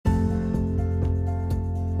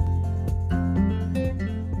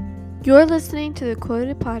You're listening to the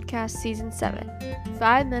Quoted Podcast Season 7,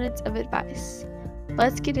 5 Minutes of Advice.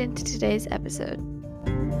 Let's get into today's episode.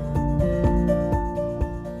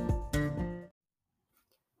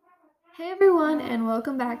 Hey everyone, and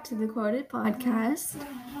welcome back to the Quoted Podcast.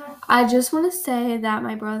 I just want to say that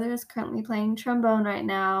my brother is currently playing trombone right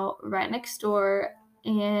now, right next door,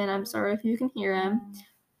 and I'm sorry if you can hear him,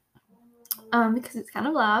 because it's kind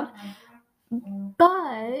of loud.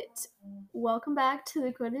 But welcome back to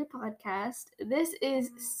the Quoted Podcast. This is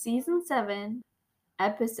Season 7,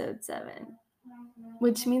 Episode 7,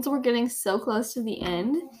 which means we're getting so close to the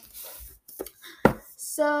end.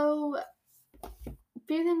 So, a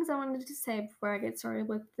few things I wanted to say before I get started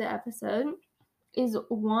with the episode is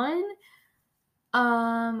one,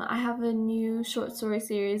 I have a new short story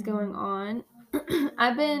series going on.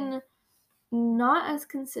 I've been not as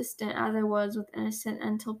consistent as I was with Innocent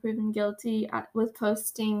Until Proven Guilty with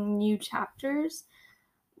posting new chapters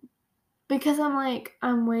because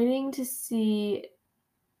I'm waiting to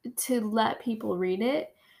let people read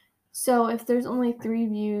it. So if there's only 3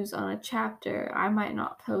 views on a chapter, I might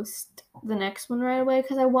not post the next one right away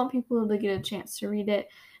because I want people to get a chance to read it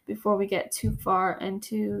before we get too far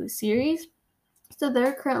into the series. So there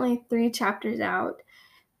are currently 3 chapters out,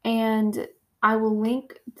 and I will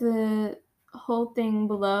link the whole thing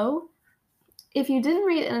below. If you didn't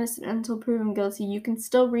read Innocent Until Proven Guilty, you can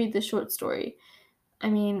still read the short story. I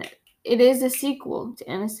mean, it is a sequel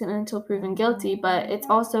to Innocent Until Proven Guilty, but it's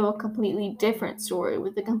also a completely different story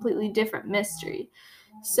with a completely different mystery.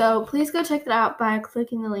 So please go check that out by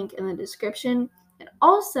clicking the link in the description. And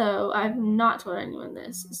also, I've not told anyone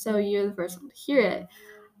this, so you're the first one to hear it.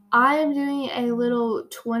 I am doing a little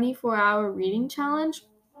 24-hour reading challenge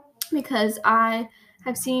because I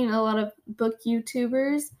have seen a lot of book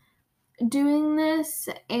YouTubers doing this,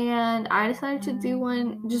 and I decided to do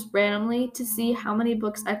one just randomly to see how many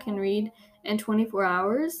books I can read in 24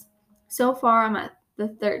 hours. So far, I'm at the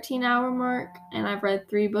 13-hour mark, and I've read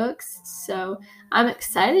 3 books, so I'm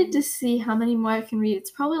excited to see how many more I can read. It's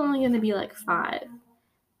probably only going to be like 5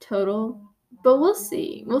 total, but we'll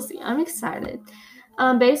see. I'm excited.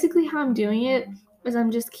 Basically, how I'm doing it is I'm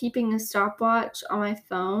just keeping a stopwatch on my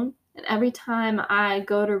phone, and every time I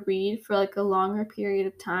go to read for like a longer period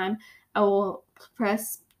of time, I will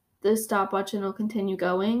press the stopwatch and it'll continue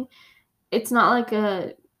going. It's not like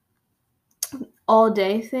a all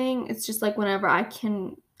day thing. It's just like whenever I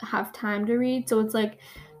can have time to read. So it's like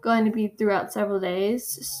going to be throughout several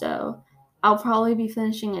days. So I'll probably be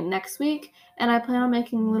finishing it next week. And I plan on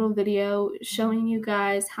making a little video showing you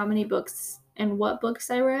guys how many books and what books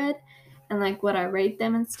I read and like what I rate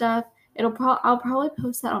them and stuff. I'll probably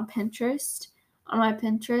post that on my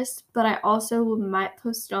Pinterest, but I also might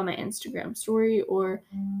post it on my Instagram story or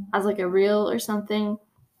as like a reel or something.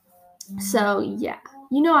 So yeah,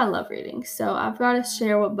 you know I love reading, so I've got to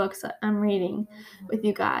share what books I'm reading with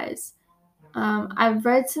you guys. I've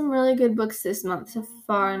read some really good books this month so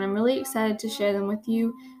far, and I'm really excited to share them with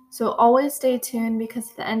you. So always stay tuned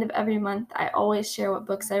because at the end of every month, I always share what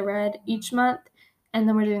books I read each month. And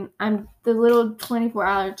then I'm the little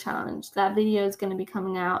 24-hour challenge. That video is going to be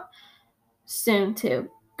coming out soon too.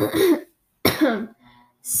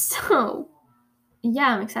 So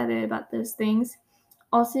yeah, I'm excited about those things.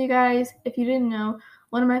 Also, you guys, if you didn't know,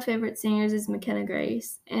 one of my favorite singers is McKenna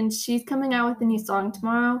Grace, and she's coming out with a new song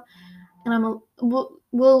tomorrow. And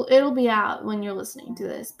it'll be out when you're listening to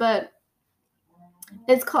this, but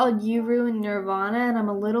it's called You Ruined Nirvana, and I'm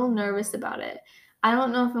a little nervous about it. I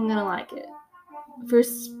don't know if I'm gonna like it for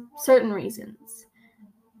certain reasons.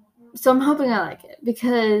 So I'm hoping I like it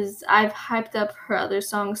because I've hyped up her other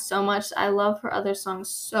songs so much. I love her other songs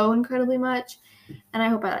so incredibly much, and I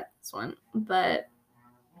hope I like this one. But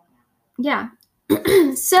yeah.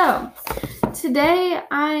 So today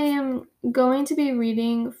I am going to be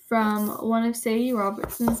reading from one of Sadie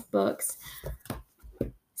Robertson's books,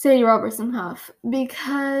 Sadie Robertson Huff,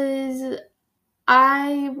 because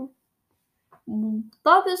I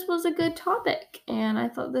thought this was a good topic, and I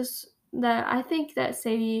think that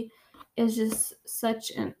Sadie is just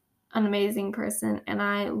such an amazing person, and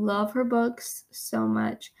I love her books so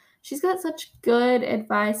much. She's got such good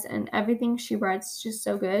advice, and everything she writes is just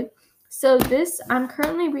so good. So I'm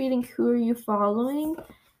currently reading Who Are You Following?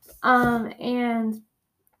 And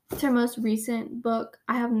it's her most recent book.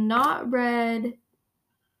 I have not read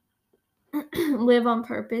Live on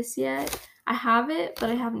Purpose yet. I have it, but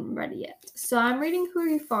I haven't read it yet. So I'm reading Who Are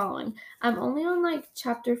You Following? I'm only on like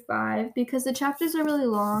chapter 5 because the chapters are really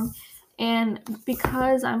long, and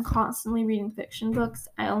because I'm constantly reading fiction books,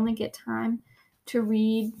 I only get time to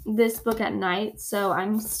read this book at night, so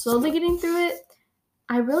I'm slowly getting through it.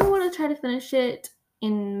 I really want to try to finish it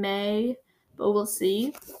in May, but we'll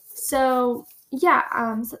see. So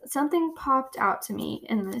yeah, something popped out to me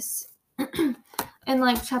in this in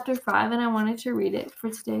like chapter 5, and I wanted to read it for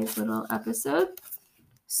today's little episode.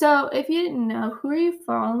 So if you didn't know, Who Are You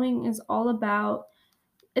Following is all about,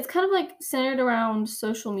 it's kind of like centered around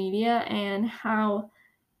social media and how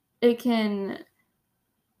it can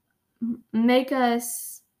make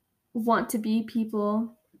us want to be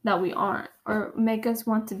people that we aren't, or make us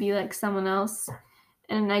want to be like someone else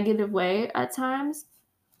in a negative way at times.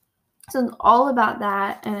 So it's all about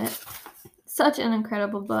that, and it's such an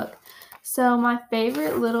incredible book. So my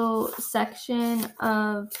favorite little section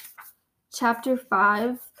of chapter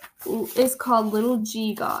 5 is called Little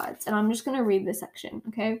G Gods, and I'm just going to read this section,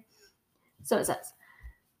 okay? So it says,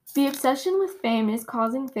 the obsession with fame is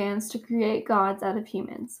causing fans to create gods out of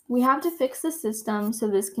humans. We have to fix the system so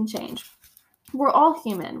this can change. We're all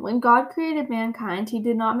human. When God created mankind, he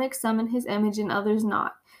did not make some in his image and others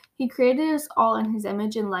not. He created us all in his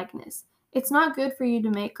image and likeness. It's not good for you to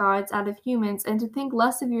make gods out of humans and to think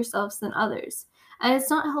less of yourselves than others. And it's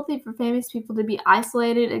not healthy for famous people to be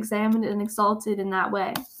isolated, examined, and exalted in that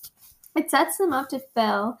way. It sets them up to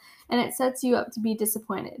fail, and it sets you up to be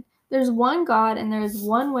disappointed. There's one God, and there is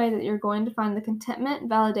one way that you're going to find the contentment,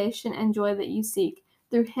 validation, and joy that you seek,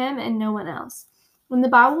 through him and no one else. When the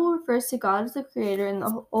Bible refers to God as the creator in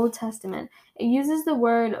the Old Testament, it uses the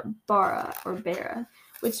word bara, or bara,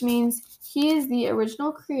 which means he is the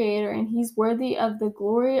original creator and he's worthy of the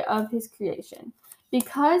glory of his creation.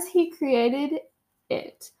 Because he created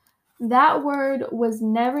it, that word was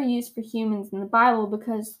never used for humans in the Bible,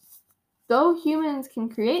 because though humans can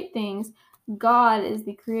create things, God is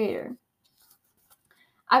the creator.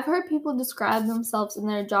 I've heard people describe themselves in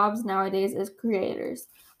their jobs nowadays as creators.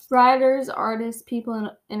 Writers, artists, people in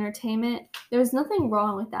entertainment. There's nothing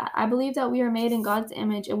wrong with that. I believe that we are made in God's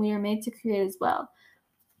image and we are made to create as well.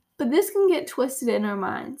 But this can get twisted in our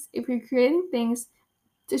minds. If you're creating things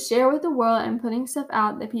to share with the world and putting stuff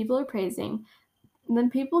out that people are praising, then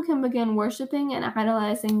people can begin worshiping and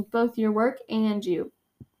idolizing both your work and you.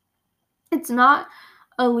 It's not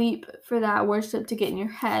a leap for that worship to get in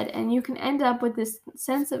your head, and you can end up with this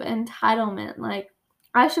sense of entitlement, like,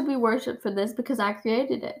 I should be worshipped for this because I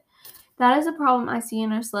created it. That is a problem I see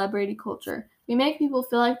in our celebrity culture. We make people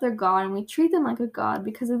feel like they're God, and we treat them like a God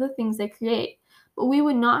because of the things they create. But we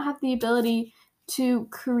would not have the ability to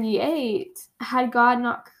create had God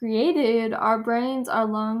not created our brains, our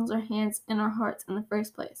lungs, our hands, and our hearts in the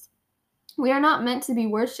first place. We are not meant to be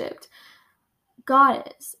worshipped.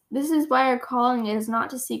 God is. This is why our calling is not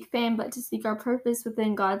to seek fame, but to seek our purpose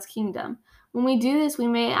within God's kingdom. When we do this, we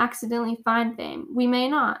may accidentally find fame. We may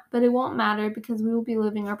not, but it won't matter because we will be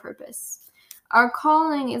living our purpose. Our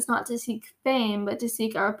calling is not to seek fame, but to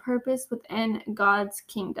seek our purpose within God's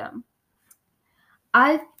kingdom.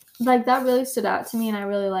 That really stood out to me, and I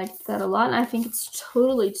really liked that a lot, and I think it's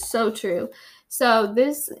totally so true. So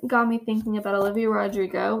this got me thinking about Olivia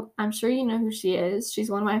Rodrigo. I'm sure you know who she is. She's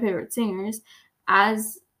one of my favorite singers,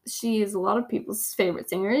 as she is a lot of people's favorite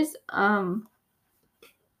singers.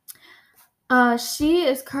 She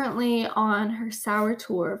is currently on her Sour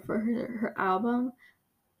tour for her album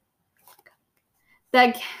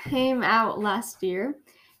that came out last year,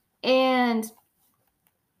 and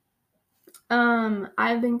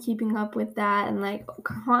I've been keeping up with that and like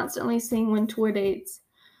constantly seeing when tour dates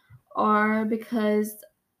are, because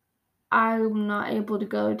I'm not able to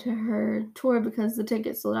go to her tour because the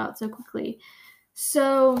tickets sold out so quickly.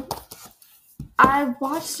 So I've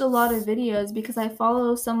watched a lot of videos because I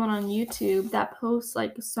follow someone on YouTube that posts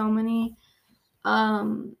like so many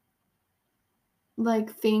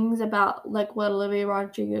like things about like what Olivia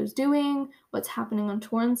Rodrigo is doing, what's happening on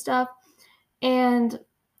tour and stuff. And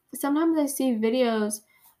sometimes I see videos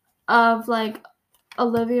of like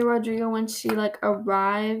Olivia Rodrigo when she like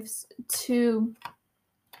arrives to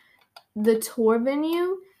the tour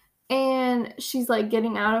venue and she's like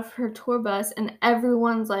getting out of her tour bus and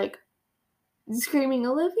everyone's like screaming,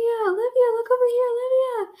 Olivia, Olivia, look over here,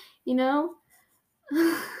 Olivia, you know?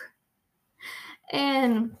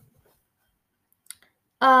 And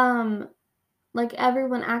like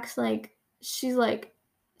everyone acts like she's like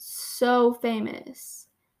so famous.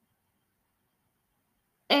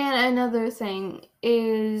 And another thing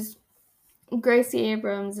is Gracie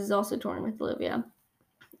Abrams is also touring with Olivia.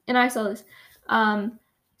 And I saw this.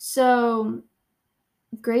 So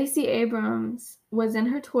Gracie Abrams was in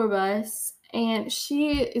her tour bus, and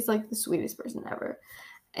she is like the sweetest person ever.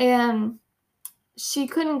 And she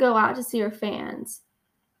couldn't go out to see her fans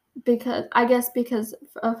because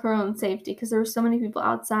of her own safety, because there were so many people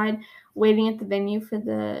outside waiting at the venue for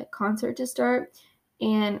the concert to start.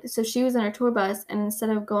 And so she was in her tour bus, and instead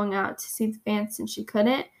of going out to see the fans since she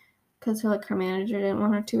couldn't, because her manager didn't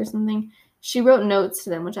want her to or something, she wrote notes to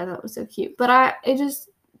them, which I thought was so cute. But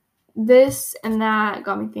this and that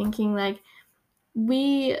got me thinking, like,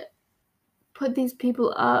 we put these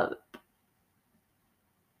people up,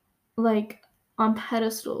 like, on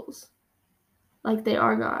pedestals, like they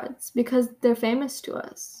are gods, because they're famous to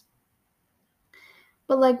us.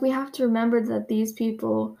 But, like, we have to remember that these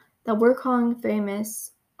people that we're calling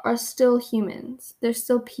famous are still humans. They're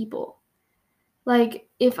still people. Like,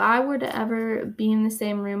 if I were to ever be in the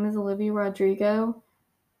same room as Olivia Rodrigo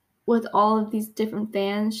with all of these different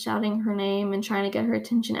fans shouting her name and trying to get her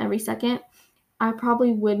attention every second, I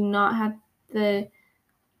probably would not have the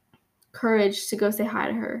courage to go say hi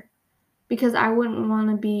to her, because I wouldn't want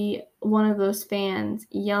to be one of those fans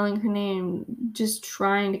yelling her name, just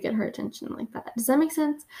trying to get her attention like that. Does that make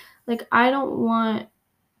sense? Like, I want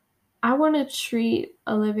to treat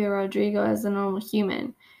Olivia Rodrigo as a normal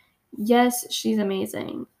human. Yes, she's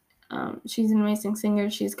amazing. She's an amazing singer.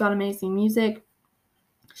 She's got amazing music.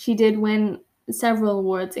 She did win several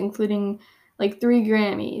awards, including like 3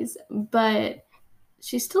 Grammys, but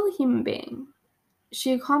she's still a human being.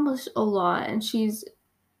 She accomplished a lot, and she's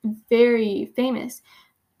very famous,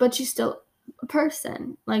 but she's still a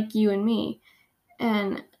person like you and me.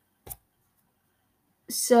 And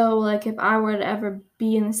so, like, if I were to ever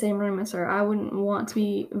be in the same room as her, I wouldn't want to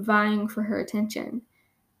be vying for her attention.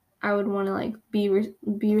 I would want to, like, be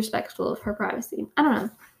respectful of her privacy. I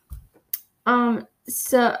don't know.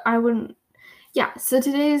 So I wouldn't. Yeah. So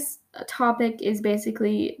today's topic is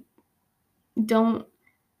basically, don't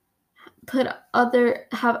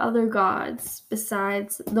have other gods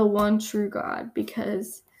besides the one true God,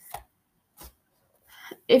 because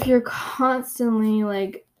if you're constantly,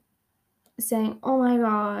 like, saying, oh my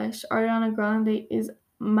gosh, Ariana Grande is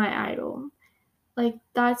my idol, like,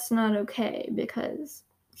 that's not okay, because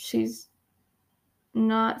she's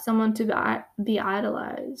not someone to be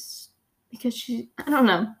idolized, because I don't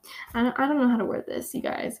know. I don't know how to word this, you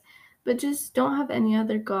guys. But just don't have any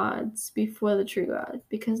other gods before the true God,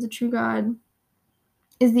 because the true God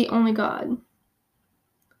is the only God.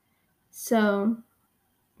 So,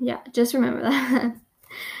 yeah, just remember that.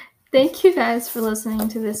 Thank you guys for listening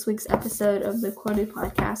to this week's episode of the Quarterly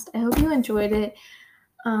Podcast. I hope you enjoyed it.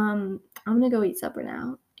 I'm going to go eat supper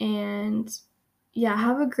now. And yeah,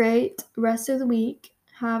 have a great rest of the week.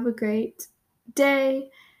 Have a great day.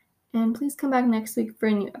 And please come back next week for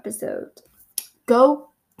a new episode. Go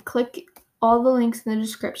click all the links in the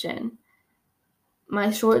description. My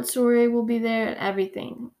short story will be there and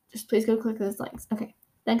everything. Just please go click those links. Okay.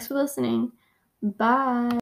 Thanks for listening. Bye.